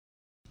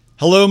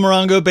Hello,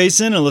 Morongo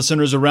Basin and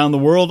listeners around the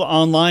world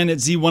online at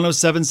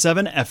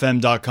Z107.7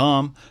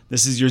 FM.com.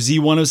 This is your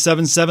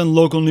Z107.7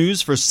 local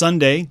news for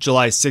Sunday,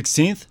 July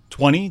 16th,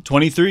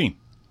 2023.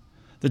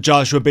 The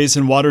Joshua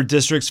Basin Water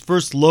District's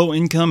first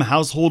low-income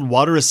household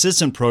water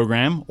assistant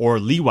program, or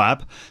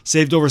LEWAP,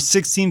 saved over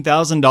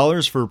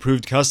 $16,000 for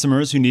approved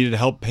customers who needed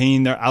help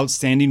paying their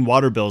outstanding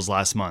water bills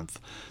last month.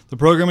 The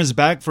program is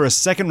back for a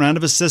second round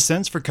of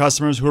assistance for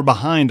customers who are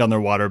behind on their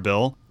water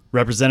bill.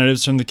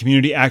 Representatives from the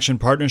Community Action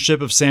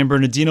Partnership of San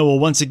Bernardino will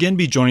once again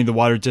be joining the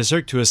Water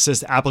District to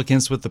assist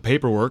applicants with the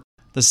paperwork.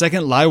 The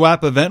second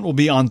LIWAP event will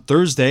be on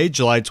Thursday,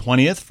 July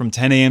 20th from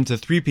 10 a.m. to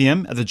 3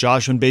 p.m. at the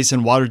Joshua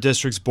Basin Water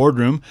District's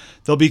boardroom.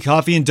 There'll be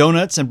coffee and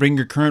donuts, and bring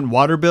your current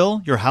water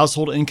bill, your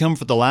household income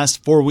for the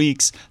last 4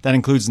 weeks. That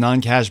includes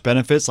non-cash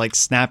benefits like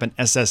SNAP and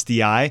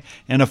SSDI,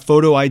 and a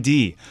photo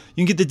ID. You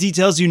can get the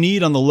details you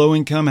need on the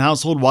Low-Income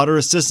Household Water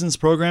Assistance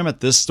Program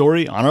at this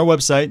story on our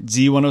website,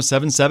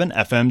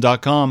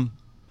 Z107.7fm.com.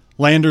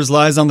 Landers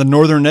lies on the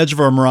northern edge of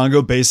our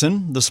Morongo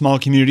Basin. The small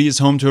community is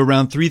home to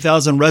around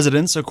 3,000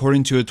 residents,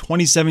 according to a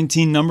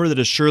 2017 number that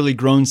has surely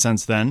grown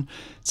since then.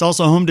 It's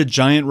also home to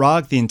Giant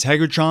Rock, the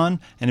Integratron,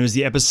 and it was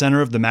the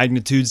epicenter of the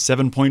magnitude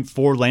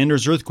 7.4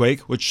 Landers earthquake,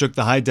 which shook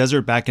the high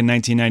desert back in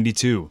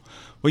 1992.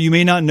 What you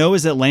may not know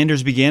is that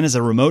Landers began as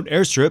a remote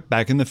airstrip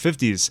back in the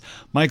 50s.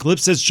 Mike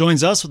Lipsitz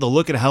joins us with a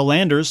look at how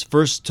Landers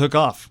first took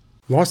off.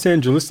 Los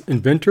Angeles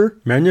inventor,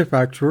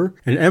 manufacturer,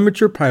 and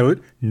amateur pilot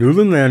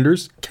Newland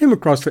Landers came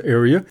across the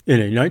area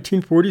in a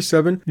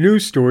 1947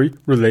 news story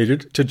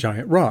related to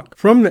Giant Rock.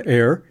 From the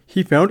air,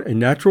 he found a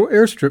natural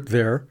airstrip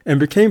there and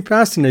became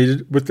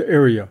fascinated with the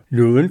area.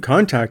 Newland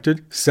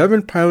contacted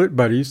 7 pilot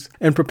buddies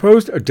and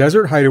proposed a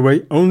desert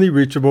hideaway only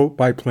reachable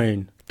by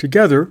plane.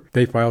 Together,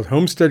 they filed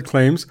homestead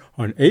claims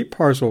on 8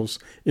 parcels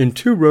in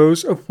 2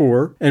 rows of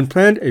 4 and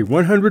planned a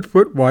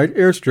 100-foot wide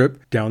airstrip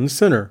down the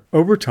center.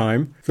 Over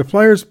time, the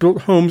flyers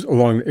built homes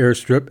along the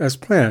airstrip as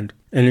planned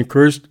and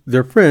encouraged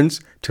their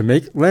friends to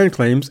make land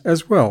claims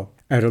as well.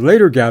 At a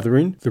later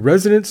gathering, the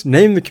residents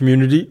named the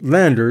community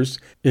Landers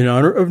in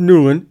honor of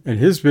Newland and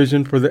his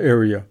vision for the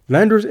area.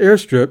 Landers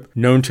Airstrip,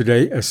 known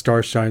today as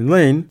Starshine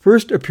Lane,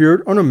 first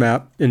appeared on a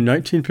map in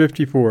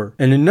 1954,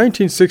 and in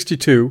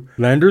 1962,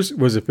 Landers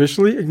was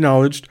officially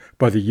acknowledged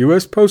by the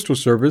U.S. Postal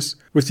Service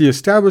with the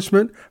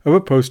establishment of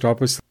a post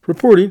office.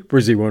 Reporting for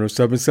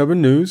Z107.7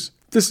 News,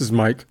 this is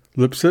Mike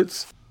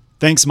Lipsitz.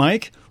 Thanks,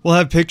 Mike. We'll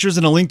have pictures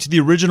and a link to the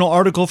original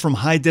article from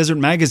High Desert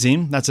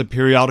Magazine. That's a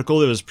periodical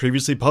that was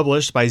previously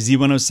published by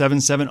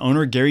Z107.7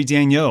 owner Gary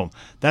Dagneau.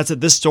 That's at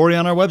this story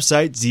on our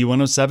website,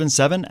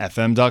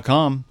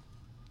 Z107.7fm.com.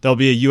 There'll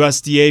be a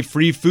USDA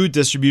free food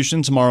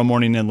distribution tomorrow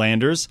morning in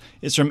Landers.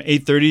 It's from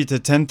 8:30 to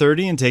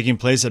 10:30 and taking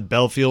place at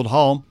Belfield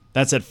Hall.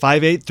 That's at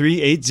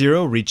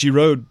 58380 Ricci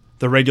Road.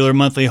 The regular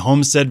monthly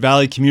Homestead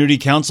Valley Community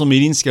Council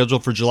meeting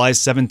scheduled for July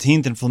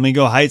 17th in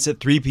Flamingo Heights at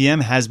 3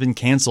 p.m. has been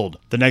canceled.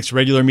 The next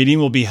regular meeting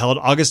will be held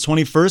August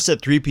 21st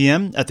at 3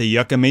 p.m. at the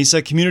Yucca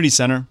Mesa Community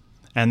Center.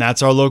 And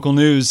that's our local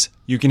news.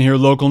 You can hear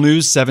local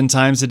news 7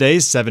 times a day,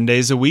 7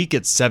 days a week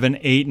at 7,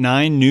 8,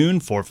 9,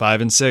 noon, 4,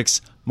 5, and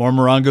 6. More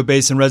Morongo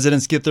Basin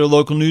residents get their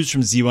local news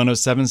from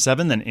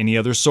Z107.7 than any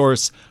other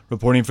source.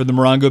 Reporting for the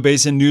Morongo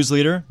Basin News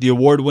Leader, the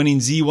award-winning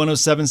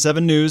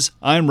Z107.7 News,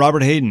 I'm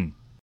Robert Hayden.